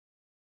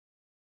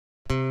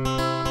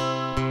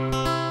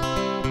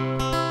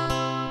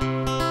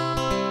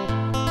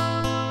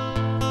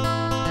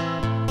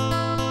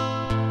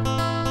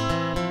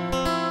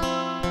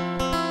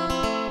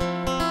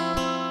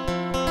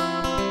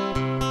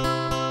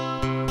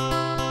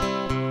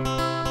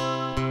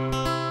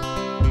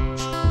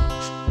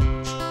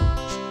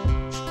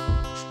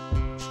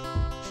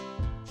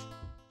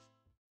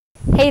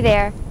Hey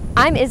there,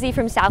 I'm Izzy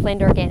from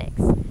Southland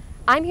Organics.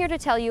 I'm here to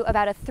tell you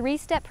about a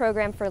 3-step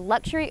program for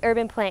luxury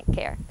urban plant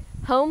care,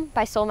 Home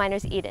by Soul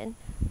Miners Eden.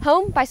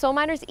 Home by Soul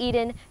Miners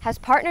Eden has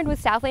partnered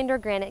with Southland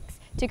Organics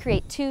to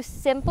create 2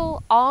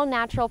 simple,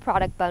 all-natural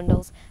product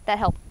bundles that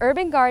help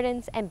urban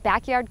gardens and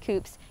backyard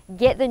coops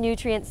get the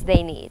nutrients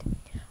they need.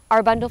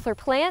 Our bundle for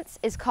plants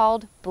is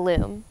called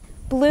Bloom.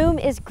 Bloom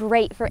is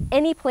great for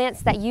any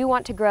plants that you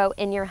want to grow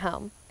in your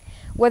home.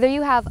 Whether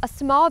you have a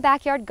small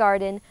backyard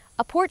garden,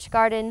 a porch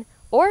garden,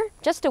 or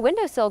just a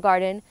windowsill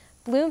garden,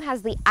 Bloom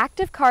has the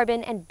active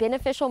carbon and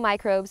beneficial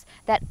microbes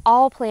that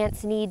all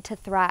plants need to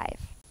thrive.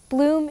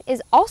 Bloom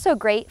is also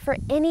great for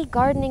any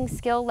gardening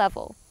skill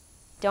level.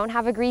 Don't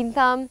have a green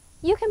thumb?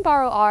 You can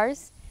borrow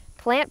ours.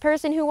 Plant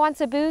person who wants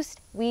a boost?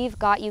 We've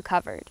got you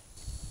covered.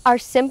 Our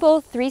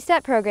simple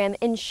 3-step program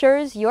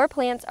ensures your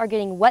plants are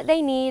getting what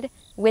they need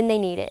when they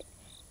need it.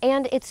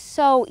 And it's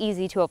so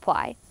easy to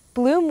apply.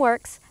 Bloom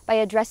works by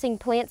addressing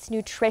plants'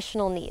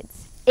 nutritional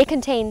needs. It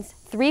contains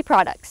 3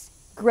 products: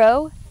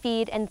 Grow,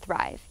 Feed, and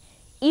Thrive.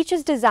 Each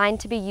is designed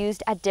to be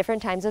used at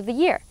different times of the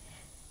year.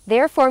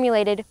 They're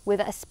formulated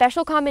with a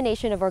special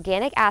combination of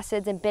organic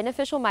acids and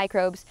beneficial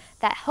microbes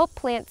that help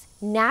plants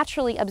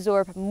naturally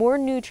absorb more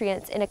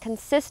nutrients in a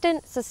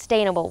consistent,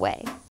 sustainable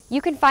way.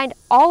 You can find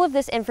all of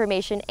this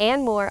information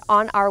and more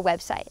on our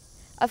website.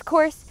 Of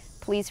course,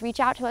 please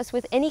reach out to us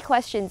with any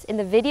questions in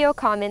the video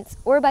comments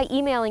or by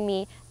emailing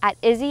me at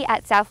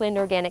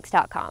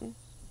izzy@southlandorganics.com.